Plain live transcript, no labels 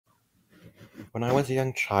When I was a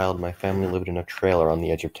young child, my family lived in a trailer on the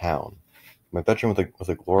edge of town. My bedroom was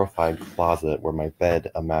a glorified closet where my bed,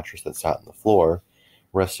 a mattress that sat on the floor,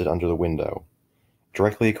 rested under the window.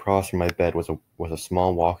 Directly across from my bed was a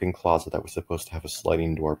small walk-in closet that was supposed to have a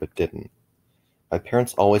sliding door but didn't. My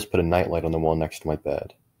parents always put a nightlight on the wall next to my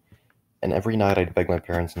bed, and every night I'd beg my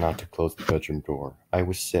parents not to close the bedroom door. I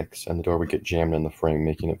was 6, and the door would get jammed in the frame,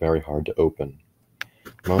 making it very hard to open.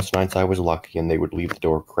 Most nights I was lucky and they would leave the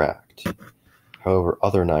door cracked. However,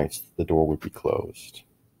 other nights the door would be closed.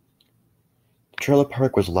 The trailer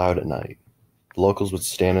park was loud at night. The locals would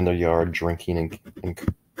stand in their yard drinking and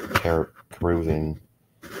carousing.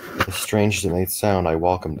 As strange as it may sound, I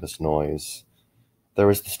welcomed this noise. There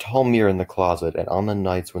was this tall mirror in the closet, and on the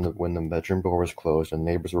nights when the bedroom door was closed and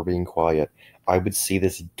neighbors were being quiet, I would see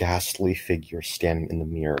this ghastly figure standing in the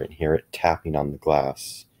mirror and hear it tapping on the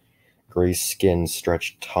glass. Gray skin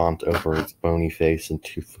stretched taut over its bony face and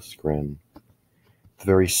toothless grin. The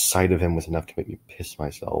very sight of him was enough to make me piss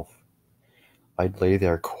myself. I'd lay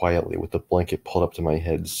there quietly with the blanket pulled up to my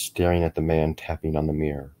head, staring at the man tapping on the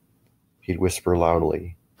mirror. He'd whisper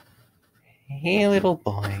loudly, "Hey, little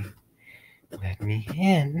boy, let me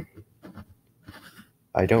in."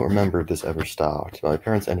 I don't remember if this ever stopped. My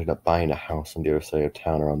parents ended up buying a house on the other side of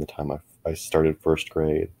town around the time I started first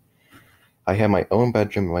grade. I had my own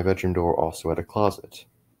bedroom, and my bedroom door also had a closet.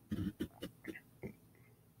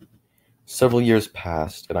 Several years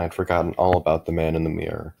passed, and I had forgotten all about the man in the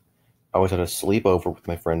mirror. I was at a sleepover with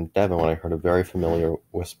my friend Devin when I heard a very familiar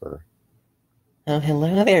whisper. "Oh,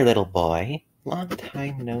 hello there, little boy. Long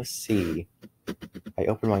time no see." I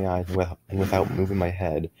opened my eyes, and without moving my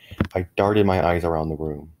head, I darted my eyes around the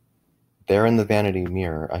room. There in the vanity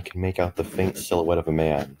mirror, I could make out the faint silhouette of a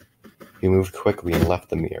man. He moved quickly and left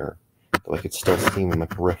the mirror, though I could still see him in my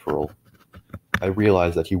peripheral. I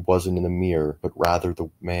realized that he wasn't in the mirror, but rather the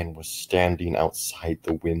man was standing outside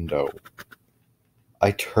the window. I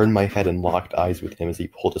turned my head and locked eyes with him as he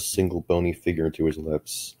pulled a single bony figure to his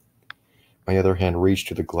lips. My other hand reached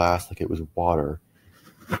through the glass like it was water,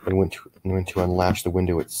 and went to unlatch the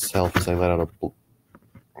window itself as I let out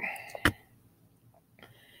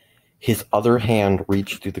His other hand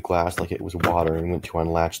reached through the glass like it was water and went to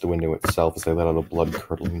unlatch the window itself as I let out a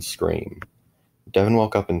blood-curdling scream. Devin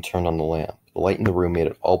woke up and turned on the lamp. The light in the room made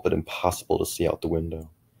it all but impossible to see out the window.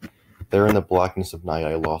 There in the blackness of night,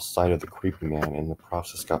 I lost sight of the creepy man, and in the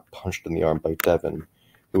process got punched in the arm by Devin,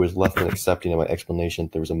 who was left in accepting of my explanation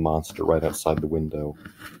that there was a monster right outside the window.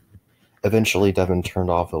 Eventually, Devin turned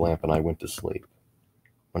off the lamp and I went to sleep.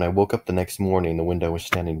 When I woke up the next morning, the window was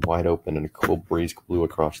standing wide open and a cool breeze blew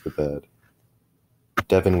across the bed.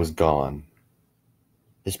 Devin was gone.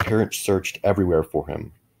 His parents searched everywhere for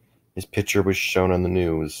him. His picture was shown on the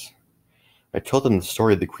news. I told them the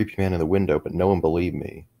story of the creepy man in the window, but no one believed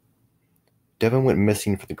me. Devin went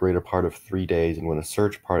missing for the greater part of 3 days, and when a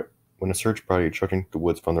search party trekked into the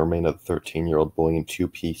woods found the remains of the 13-year-old boy in 2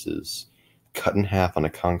 pieces, cut in half on a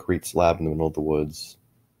concrete slab in the middle of the woods.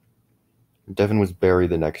 Devin was buried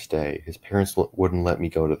the next day. His parents wouldn't let me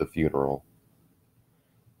go to the funeral.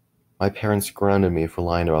 My parents grounded me for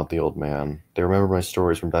lying about the old man. They remembered my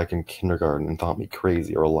stories from back in kindergarten and thought me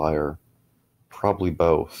crazy or a liar. Probably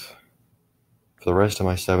both. For the rest of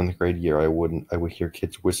my 7th grade year, I would hear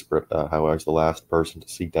kids whisper about how I was the last person to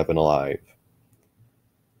see Devin alive.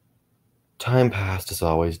 Time passed as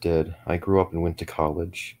always did. I grew up and went to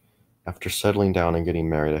college. After settling down and getting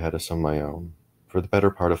married, I had a son of my own. For the better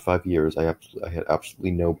part of 5 years, I had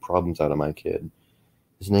absolutely no problems out of my kid.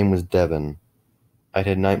 His name was Devin. I'd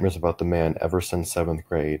had nightmares about the man ever since 7th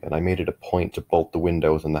grade, and I made it a point to bolt the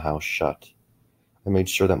windows in the house shut. I made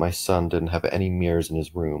sure that my son didn't have any mirrors in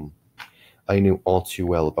his room. I knew all too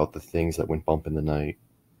well about the things that went bump in the night.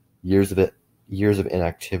 Years of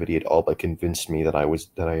inactivity had all but convinced me that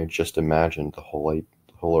I had just imagined the whole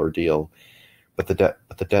ordeal, but the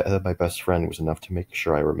death of my best friend was enough to make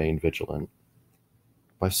sure I remained vigilant.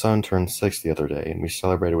 My son turned 6 the other day, and we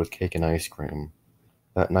celebrated with cake and ice cream.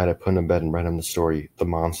 That night I put him in bed and read him the story, The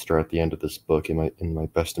Monster, at the end of this book in my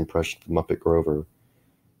best impression of the Muppet Grover.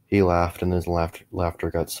 He laughed, and his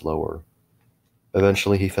laughter got slower.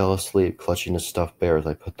 Eventually he fell asleep, clutching his stuffed bear as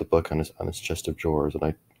I put the book on his chest of drawers,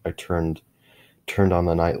 and I turned on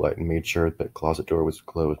the nightlight and made sure that the closet door was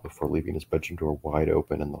closed before leaving his bedroom door wide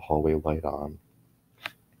open and the hallway light on.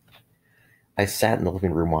 I sat in the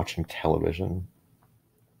living room watching television.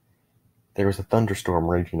 There was a thunderstorm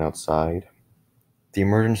raging outside. The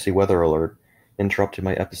emergency weather alert interrupted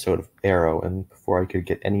my episode of Arrow, and before I could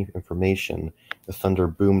get any information, the thunder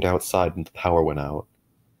boomed outside and the power went out.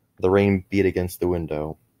 The rain beat against the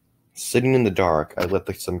window. Sitting in the dark, I lit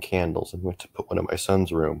some candles and went to put one in my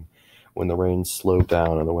son's room, when the rain slowed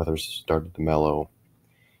down and the weather started to mellow.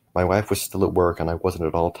 My wife was still at work and I wasn't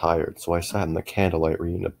at all tired, so I sat in the candlelight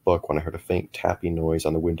reading a book when I heard a faint tapping noise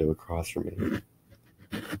on the window across from me.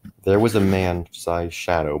 There was a man-sized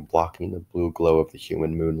shadow blocking the blue glow of the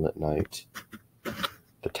humid moonlit night.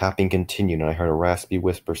 The tapping continued and I heard a raspy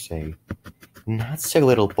whisper say, "Not so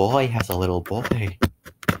little boy has a little boy.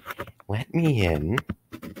 Let me in."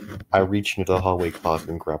 I reached into the hallway closet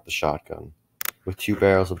and grabbed the shotgun. With 2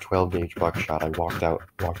 barrels of 12-gauge buckshot, I walked out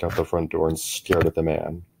the front door and stared at the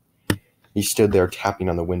man. He stood there tapping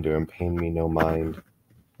on the window and paying me no mind.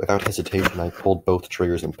 Without hesitation, I pulled both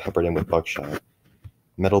triggers and peppered him with buckshot.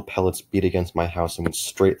 Metal pellets beat against my house and went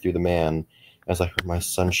straight through the man as I heard my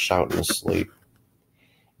son shout in his sleep.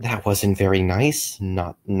 "That wasn't very nice,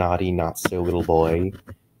 naughty, not so little boy,"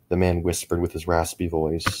 the man whispered with his raspy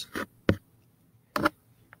voice.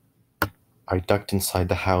 I ducked inside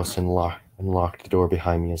the house and locked the door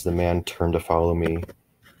behind me as the man turned to follow me.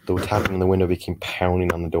 The tapping on the window became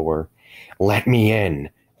pounding on the door. "Let me in!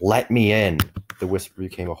 Let me in!" The whisper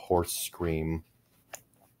became a hoarse scream.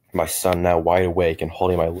 My son, now wide awake and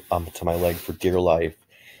holding onto my leg for dear life,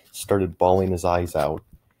 started bawling his eyes out.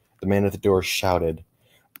 The man at the door shouted,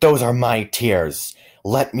 "Those are my tears!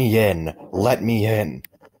 Let me in! Let me in!"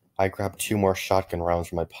 I grabbed 2 more shotgun rounds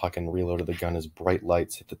from my pocket and reloaded the gun as bright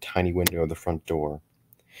lights hit the tiny window of the front door.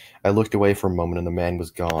 I looked away for a moment and the man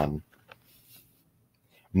was gone.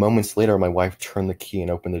 Moments later, my wife turned the key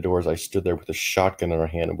and opened the door as I stood there with a shotgun in her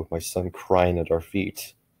hand and with my son crying at our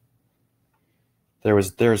feet.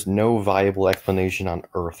 There's no viable explanation on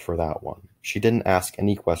earth for that one. She didn't ask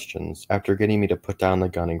any questions. After getting me to put down the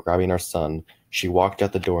gun and grabbing our son, she walked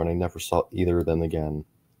out the door and I never saw either of them again.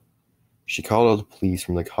 She called all the police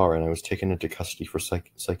from the car and I was taken into custody for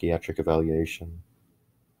psychiatric evaluation.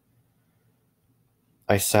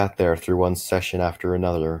 I sat there through one session after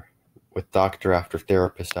another, with doctor after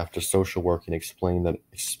therapist after social worker explaining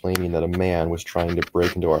that a man was trying to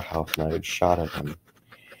break into our house and I had shot at him.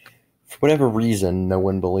 For whatever reason, no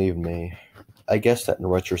one believed me. I guess in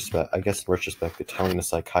retrospect, that telling a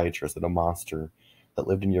psychiatrist that a monster that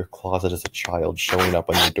lived in your closet as a child showing up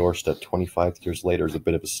on your doorstep 25 years later is a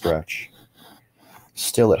bit of a stretch.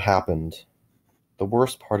 Still, it happened. The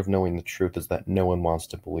worst part of knowing the truth is that no one wants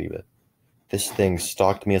to believe it. This thing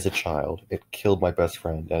stalked me as a child, it killed my best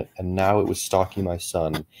friend, and now it was stalking my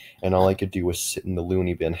son, and all I could do was sit in the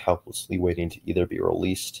loony bin helplessly waiting to either be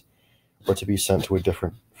released or to be sent to a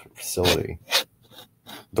different facility.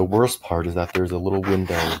 The worst part is that there's a little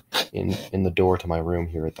window in the door to my room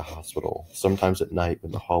here at the hospital. Sometimes at night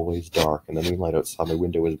when the hallway is dark and the moonlight outside my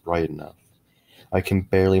window is bright enough, I can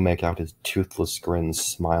barely make out his toothless grin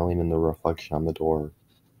smiling in the reflection on the door.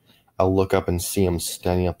 I'll look up and see him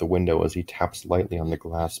standing at the window as he taps lightly on the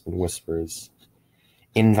glass and whispers,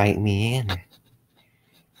 "Invite me in.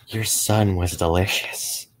 Your son was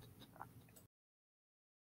delicious."